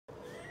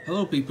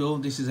Hello people,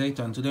 this is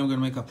Eitan. Today I'm going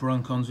to make a pro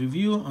and cons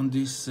review on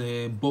this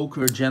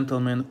Boker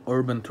Gentleman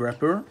Urban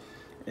Trapper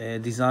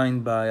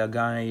designed by a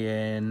guy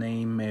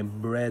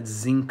named Brad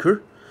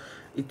Zinker.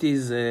 It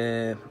is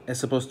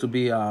supposed to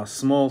be a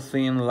small,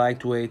 thin,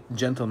 lightweight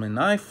gentleman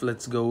knife.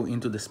 Let's go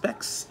into the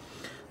specs.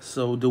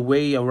 So the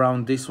way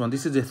around this one,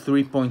 this is a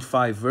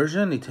 3.5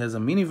 version. It has a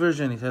mini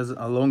version, it has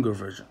a longer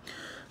version.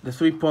 The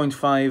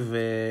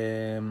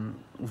 3.5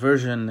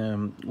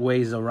 version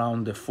weighs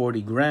around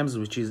 40 grams,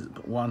 which is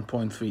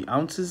 1.3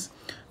 ounces.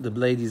 The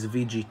blade is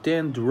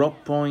VG10,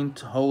 drop point,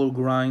 hollow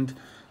grind.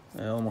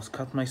 I almost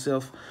cut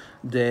myself.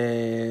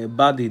 The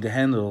body, the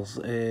handles,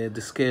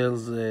 the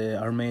scales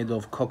are made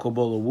of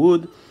cocobolo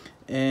wood,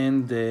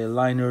 and the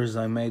liners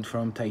are made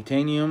from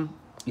titanium.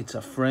 It's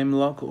a frame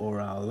lock or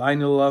a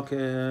liner lock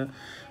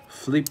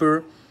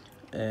flipper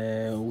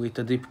with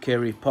a deep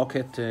carry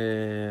pocket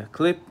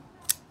clip.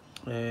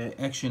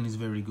 Action is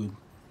very good,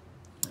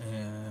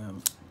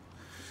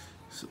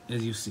 so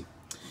as you see.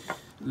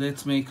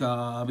 Let's make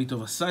a bit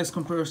of a size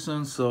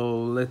comparison.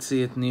 So let's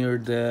see it near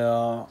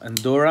the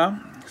Andorra.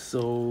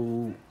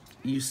 So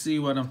you see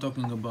what I'm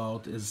talking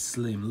about is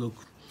slim.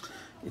 Look,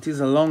 it is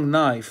a long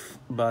knife,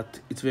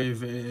 but it's very,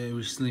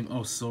 very slim.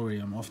 Oh, sorry,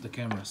 I'm off the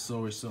camera.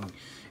 Sorry.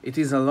 It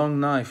is a long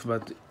knife,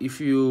 but if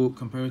you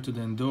compare it to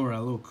the Andorra,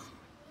 look,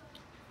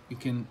 you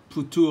can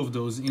put two of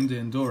those in the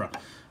Andorra.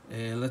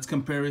 Let's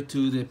compare it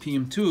to the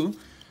PM2,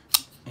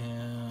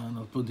 and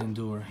I'll put the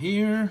Andorra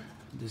here,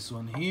 this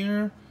one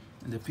here,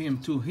 and the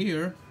PM2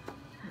 here.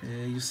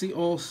 You see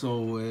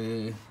also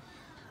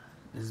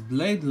this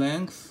blade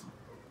length.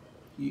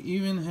 You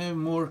even have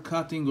more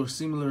cutting or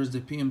similar as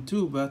the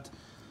PM2, but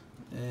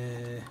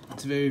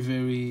it's very,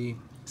 very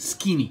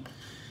skinny.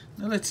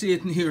 Now let's see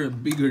it near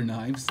bigger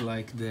knives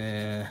like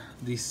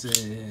this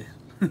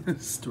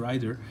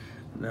Strider.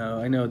 Now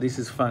I know this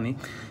is funny.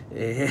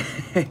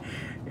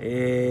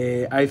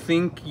 I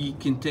think you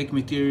can take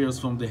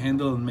materials from the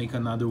handle and make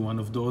another one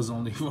of those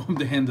only from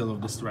the handle of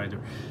the Strider.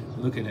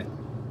 Look at that.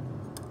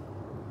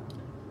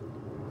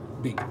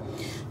 Big.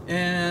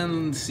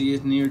 And see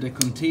it near the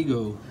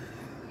Contigo,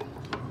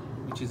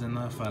 which is a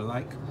knife I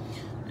like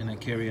and I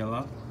carry a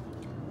lot.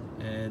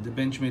 The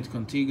Benchmade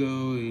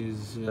Contigo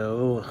is,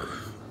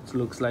 it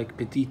looks like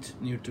petite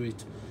near to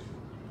it.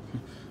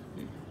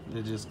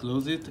 Let's just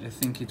close it. I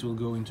think it will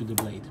go into the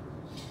blade.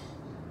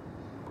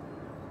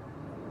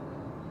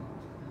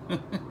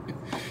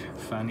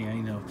 Funny,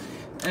 I know.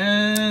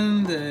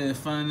 And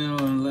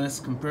final and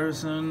last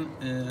comparison.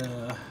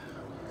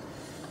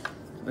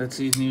 Let's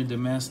see it near the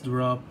mass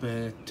drop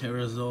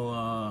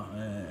Terrazola.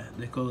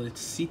 They call it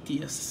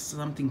CTS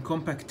something,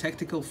 compact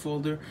tactical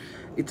folder.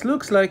 It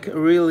looks like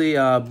really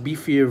a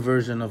beefier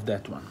version of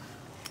that one.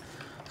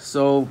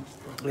 So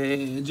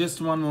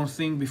just one more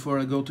thing before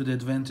I go to the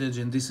advantage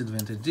and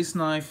disadvantage. This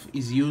knife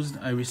is used,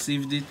 I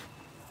received it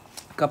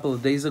a couple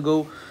of days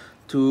ago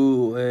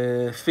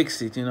to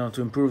fix it,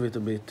 to improve it a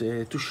bit,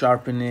 to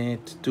sharpen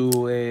it,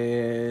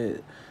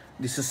 to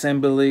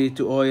disassemble it,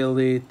 to oil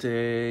it,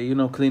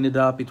 clean it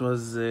up. It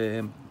was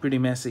pretty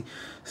messy,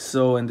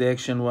 so, and the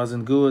action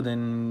wasn't good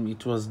and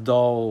it was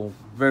dull,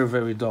 very,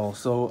 very dull.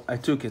 So I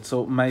took it.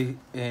 So my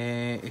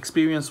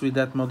experience with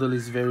that model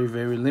is very,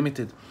 very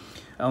limited.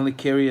 I only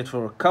carry it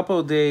for a couple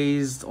of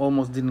days,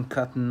 almost didn't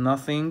cut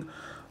nothing,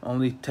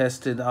 only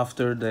tested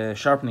after the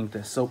sharpening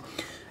test. So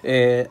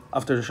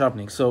after the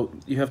sharpening, so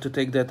you have to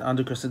take that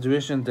under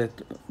consideration,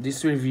 that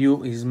this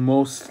review is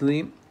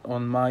mostly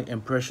on my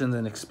impressions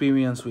and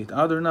experience with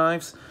other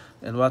knives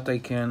and what I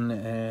can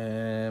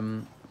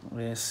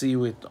see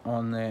with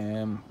on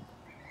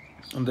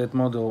that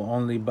model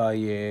only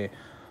by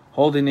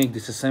holding it,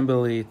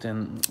 disassemble it,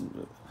 and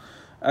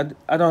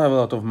I don't have a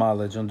lot of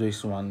mileage on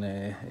this one,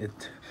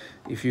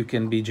 if you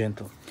can be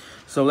gentle.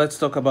 So let's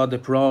talk about the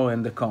pro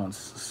and the cons.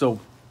 So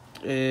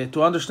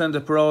to understand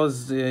the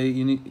pros,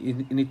 you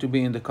need to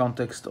be in the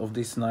context of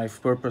this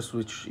knife purpose,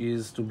 which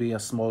is to be a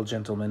small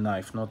gentleman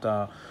knife, not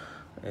a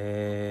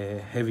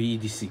heavy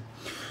EDC.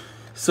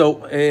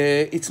 So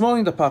it's small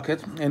in the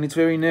pocket and it's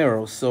very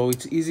narrow, so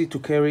it's easy to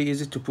carry,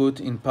 easy to put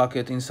in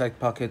pocket, inside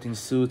pocket, in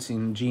suits,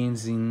 in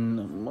jeans,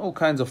 in all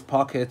kinds of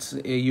pockets.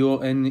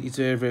 And it's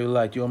very, very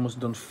light. You almost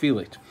don't feel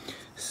it.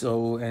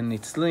 So, and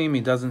it's slim.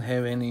 It doesn't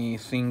have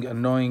anything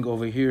annoying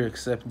over here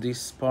except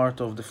this part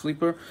of the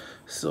flipper.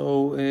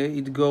 So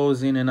it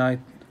goes in and out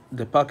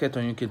the pocket,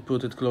 or you can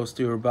put it close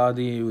to your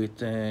body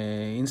with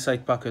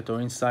inside pocket or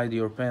inside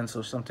your pants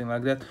or something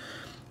like that.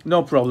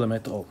 No problem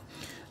at all.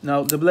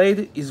 Now the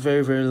blade is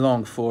very, very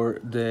long for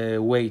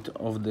the weight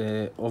of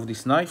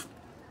this knife,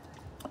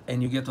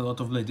 and you get a lot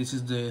of blade. This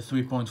is the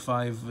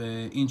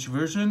 3.5 inch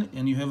version,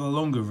 and you have a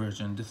longer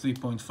version. The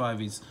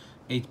 3.5 is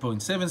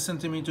 8.7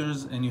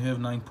 centimeters, and you have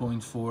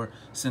 9.4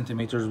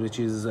 centimeters, which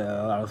is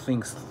I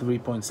think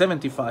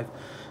 3.75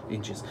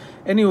 inches.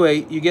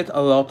 Anyway, you get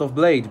a lot of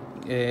blade,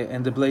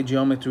 and the blade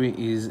geometry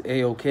is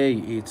a-okay.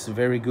 It's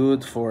very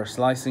good for a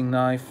slicing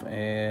knife.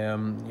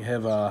 You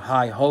have a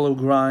high hollow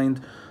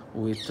grind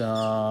with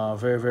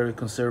very, very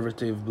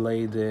conservative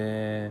blade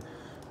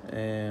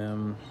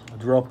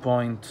drop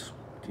point.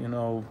 you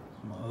know,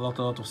 a lot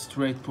of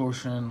straight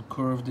portion,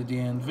 curved at the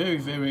end. Very,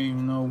 very, you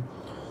know,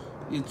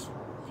 it's,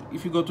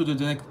 if you go to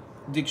the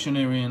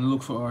dictionary and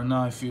look for a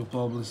knife, you'll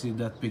probably see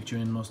that picture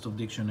in most of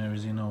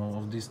dictionaries, you know,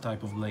 of this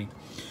type of blade.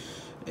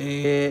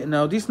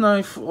 Now this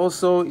knife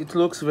also, it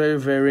looks very,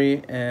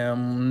 very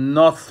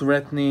not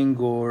threatening,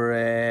 or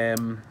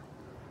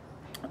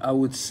I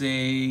would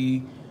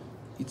say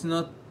it's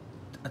not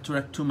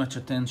attract too much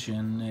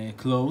attention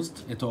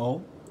closed at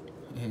all.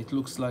 It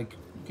looks like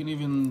you can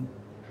even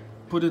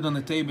put it on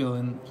the table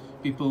and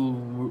people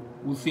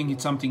will think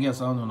it's something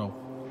else. I don't know,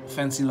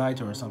 fancy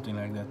lighter or something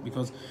like that.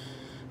 Because,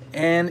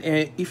 and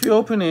if you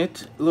open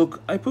it,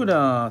 look, I put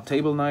a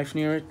table knife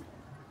near it.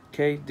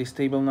 Okay, this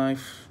table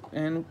knife,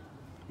 and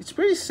it's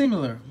pretty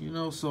similar, you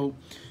know. So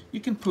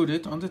you can put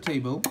it on the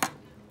table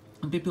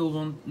and people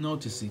won't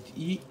notice it.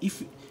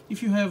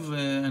 If you have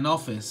an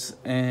office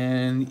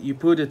and you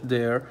put it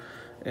there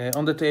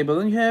on the table,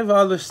 and you have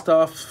other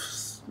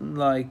stuff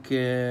like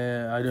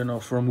I don't know,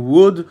 from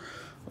wood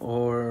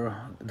or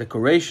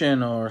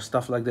decoration or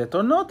stuff like that,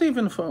 or not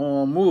even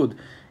from wood,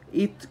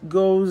 it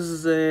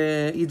goes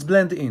it's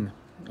blend in.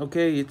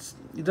 Okay, it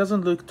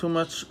doesn't look too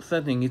much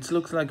threatening. It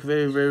looks like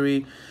very,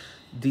 very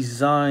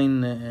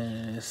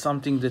design,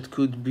 something that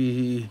could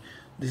be,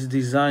 this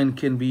design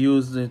can be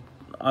used in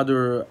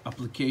other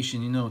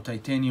application, you know,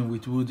 titanium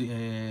with wood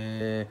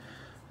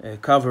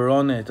cover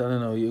on it. I don't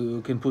know,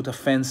 you can put a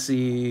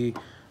fancy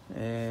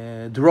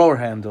drawer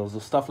handles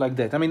or stuff like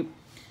that. I mean,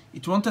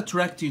 it won't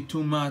attract you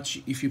too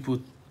much if you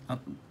put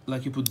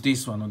like you put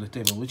this one on the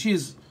table, which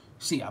is,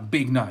 see, a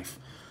big knife.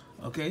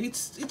 Okay,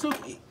 it's look,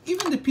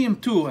 even the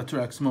PM2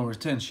 attracts more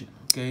attention.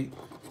 Okay,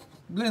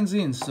 blends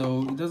in,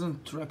 so it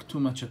doesn't attract too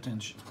much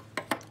attention.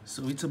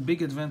 So it's a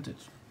big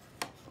advantage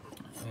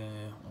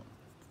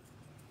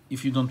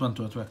if you don't want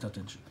to attract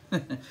attention.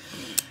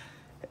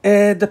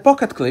 The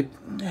pocket clip,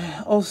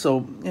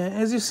 also,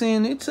 as you've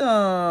seen, it's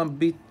a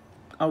bit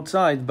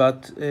outside,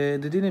 but they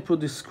didn't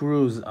put the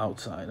screws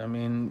outside. I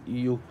mean,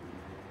 you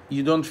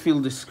don't feel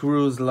the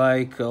screws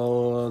like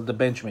the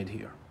Benchmade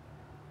here.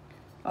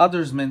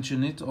 Others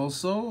mention it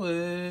also,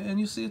 and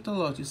you see it a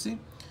lot, you see?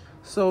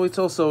 So it's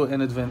also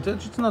an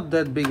advantage. It's not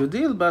that big a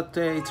deal, but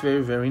it's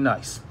very, very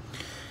nice.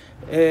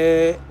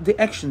 The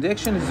action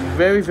is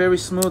very, very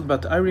smooth,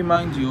 but I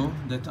remind you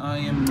that I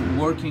am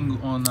working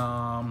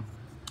on,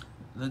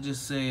 let's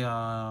just say,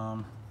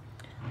 a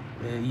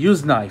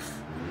used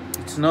knife.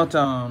 It's not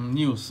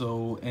new,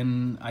 so,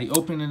 and I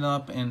open it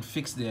up and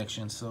fix the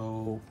action.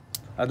 So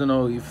I don't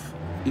know if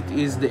it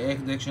is the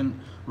action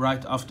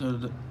right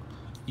after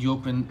you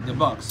open the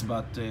box,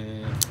 but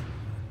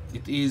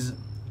it is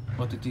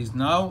what it is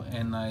now,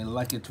 and I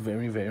like it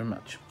very, very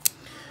much.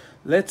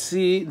 Let's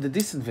see the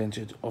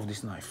disadvantage of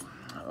this knife.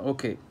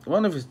 Okay,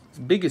 one of its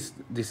biggest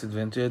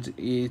disadvantage,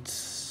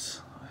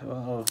 it's,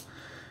 well,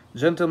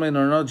 gentleman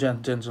or not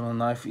gentleman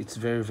knife, it's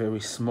very, very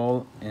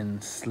small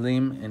and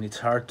slim, and it's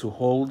hard to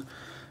hold,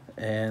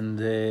 and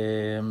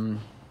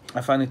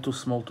I find it too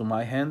small to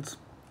my hands,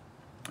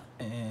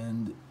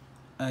 and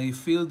I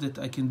feel that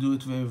I can do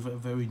it very,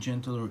 very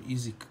gentle or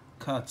easy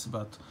cuts,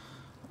 but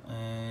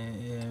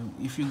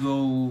if you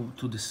go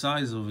to the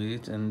size of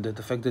it and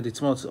the fact that it's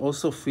small, it's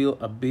also feel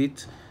a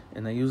bit,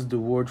 and I use the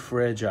word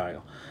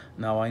fragile.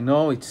 Now I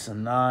know it's a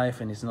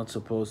knife and it's not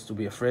supposed to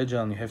be a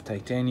fragile, and you have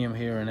titanium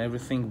here and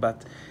everything,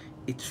 but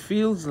it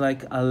feels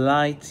like a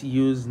light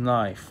used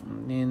knife,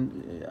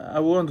 and I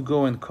won't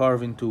go and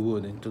carve into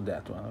wood into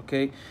that one.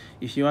 Okay,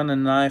 if you want a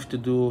knife to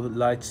do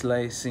light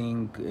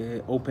slicing,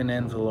 open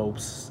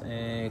envelopes,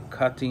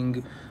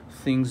 cutting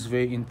things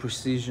very in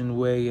precision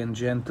way and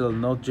gentle,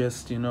 not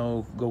just, you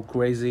know, go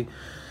crazy,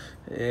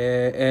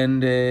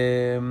 and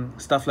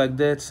stuff like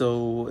that,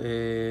 so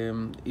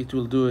it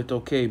will do it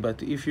okay.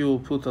 But if you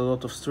put a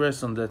lot of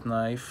stress on that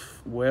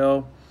knife,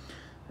 well,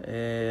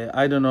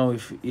 I don't know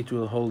if it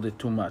will hold it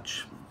too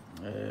much,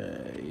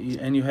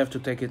 and you have to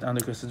take it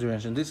under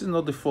consideration. This is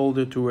not the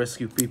folder to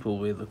rescue people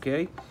with,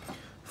 okay,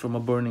 from a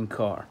burning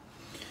car.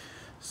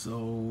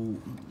 So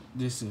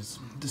this is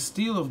the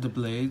steel of the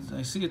blade.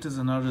 I see it as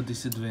another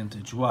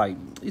disadvantage. Why?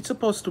 It's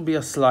supposed to be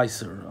a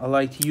slicer, a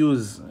light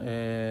use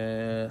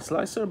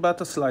slicer, but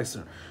a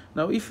slicer.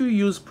 Now if you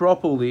use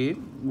properly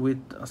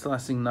with a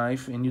slicing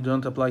knife and you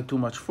don't apply too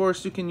much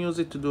force, you can use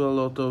it to do a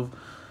lot of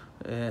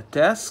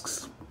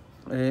tasks,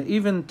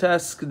 even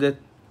tasks that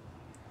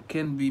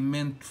can be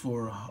meant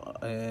for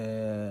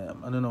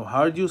I don't know,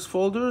 hard use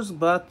folders,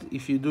 but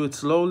if you do it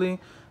slowly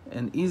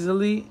and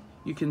easily,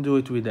 you can do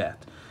it with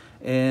that.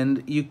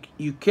 And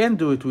you can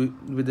do it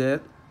with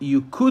that.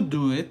 You could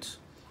do it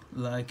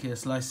like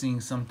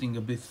slicing something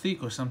a bit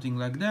thick or something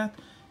like that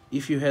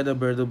if you had a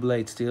better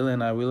blade steel,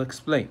 and I will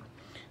explain.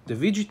 The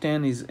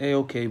VG10 is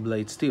a-okay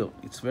blade steel.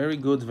 It's very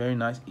good, very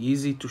nice,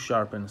 easy to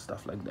sharpen and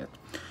stuff like that.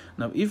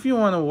 Now if you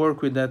want to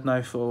work with that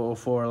knife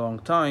for a long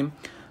time,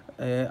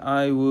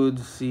 I would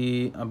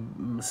see a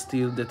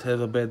steel that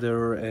have a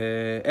better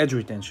edge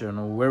retention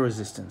or wear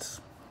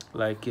resistance,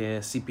 like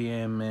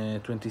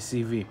CPM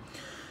 20CV.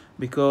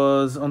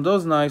 Because on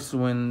those knives,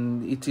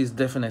 when it is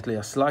definitely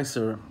a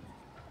slicer,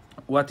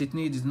 what it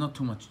needs is not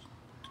too much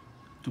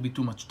to be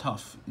too much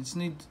tough. It's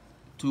need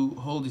to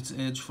hold its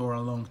edge for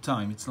a long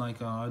time. It's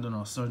like I don't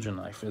know, a surgeon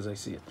knife as I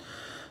see it.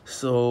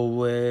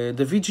 So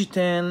the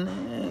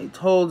VG10, it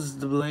holds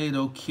the blade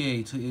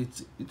okay.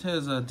 It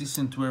has a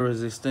decent wear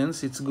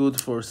resistance. It's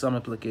good for some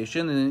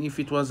application, and if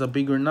it was a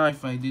bigger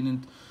knife, I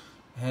didn't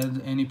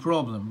had any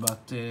problem.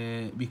 But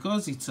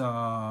because it's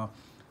a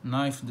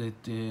knife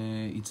that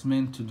it's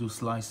meant to do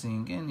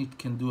slicing and it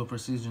can do a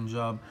precision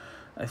job,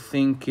 I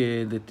think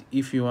that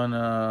if you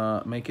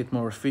wanna make it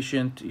more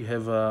efficient,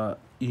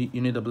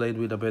 you need a blade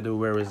with a better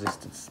wear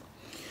resistance.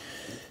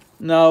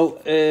 Now.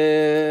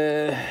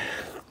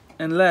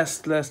 And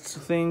last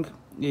thing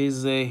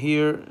is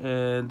here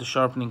the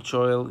sharpening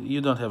choil. You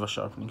don't have a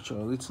sharpening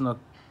choil. It's not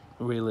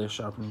really a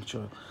sharpening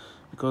choil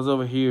because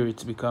over here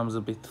it becomes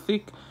a bit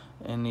thick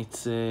and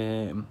it's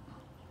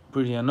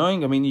pretty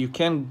annoying. I mean, you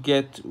can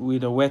get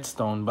with a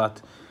whetstone,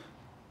 but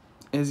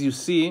as you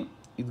see,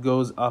 it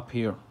goes up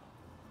here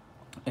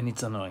and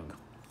it's annoying,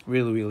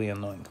 really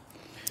annoying.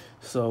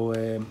 So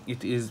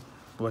it is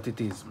what it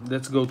is.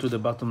 Let's go to the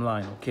bottom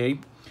line, okay?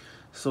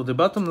 So the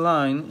bottom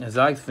line, as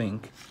I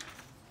think,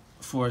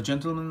 for a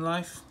gentleman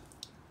knife,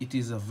 it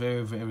is a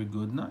very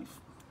good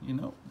knife. You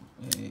know,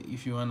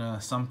 if you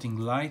want something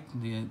light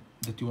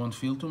that you won't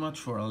feel too much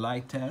for a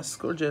light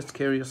task, or just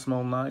carry a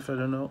small knife, I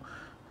don't know,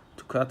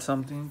 to cut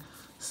something,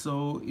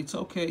 so it's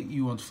okay.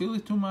 You won't feel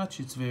it too much.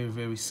 It's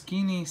very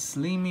skinny,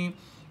 slimmy.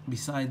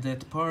 Beside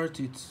that part,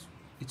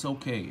 it's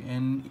okay,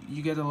 and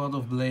you get a lot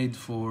of blade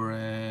for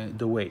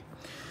the weight.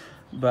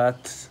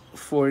 But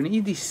for an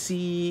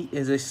EDC,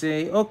 as I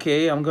say,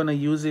 okay, I'm gonna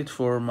use it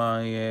for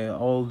my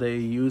all-day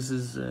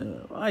uses.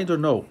 I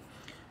don't know.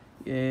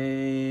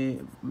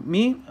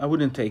 Me, I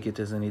wouldn't take it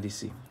as an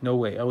EDC. No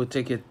way. I would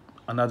take it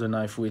another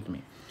knife with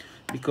me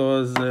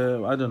because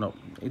I don't know.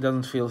 It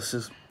doesn't feel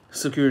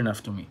secure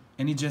enough to me,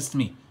 and it's just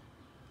me.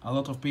 A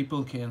lot of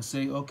people can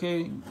say,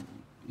 okay,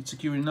 it's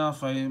secure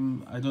enough. I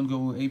don't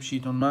go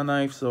apeshit on my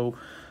knife, so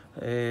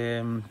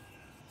I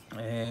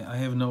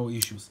have no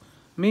issues.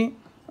 Me,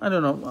 I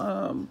don't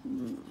know.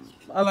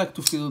 I like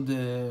to feel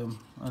the,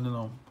 I don't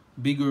know,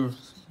 bigger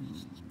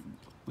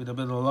with a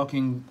better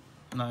locking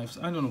knives.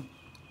 I don't know.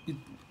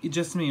 It's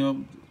just me.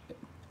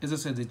 As I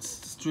said, it's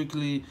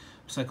strictly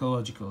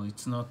psychological.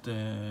 It's not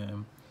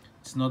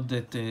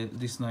that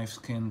these knives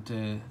can't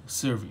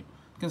serve you.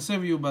 It can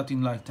serve you, but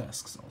in light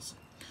tasks also.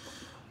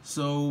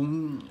 So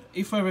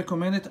if I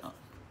recommend it,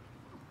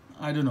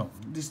 I don't know.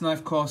 This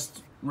knife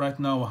costs right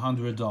now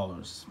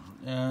 $100.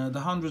 The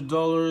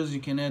 $100 you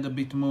can add a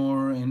bit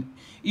more, and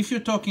if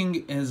you're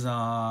talking as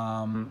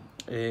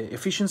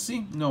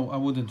efficiency, no, I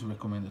wouldn't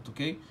recommend it.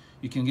 Okay,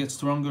 you can get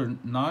stronger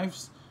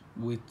knives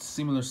with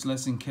similar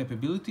slicing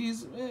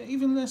capabilities,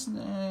 even less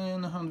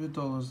than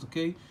 $100.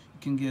 Okay, you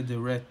can get the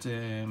red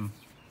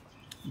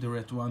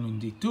one in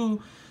D2.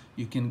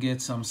 You can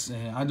get some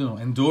I don't know,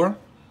 Endora.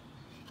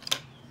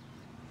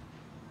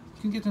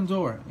 You can get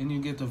Endora, and you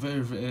get a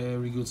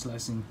very good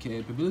slicing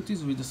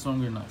capabilities with a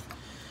stronger knife.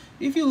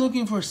 If you're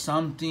looking for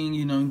something,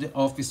 you know, in the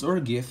office or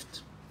a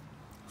gift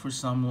for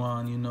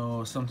someone, you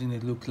know, something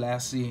that look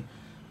classy,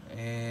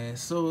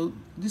 so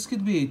this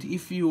could be it.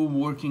 If you're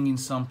working in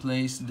some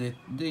place that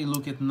they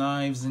look at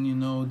knives and, you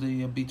know,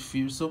 they a bit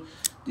fierce, so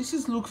this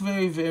is look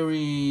very,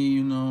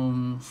 you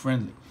know,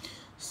 friendly.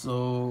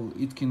 So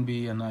it can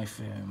be a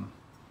knife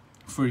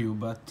for you,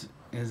 but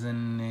as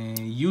an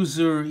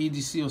user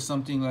EDC or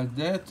something like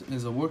that,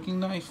 as a working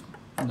knife,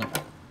 no.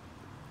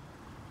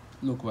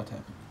 Look what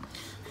happened.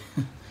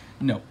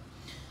 No.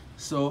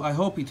 So I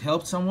hope it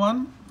helped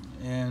someone,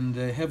 and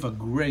have a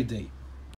great day.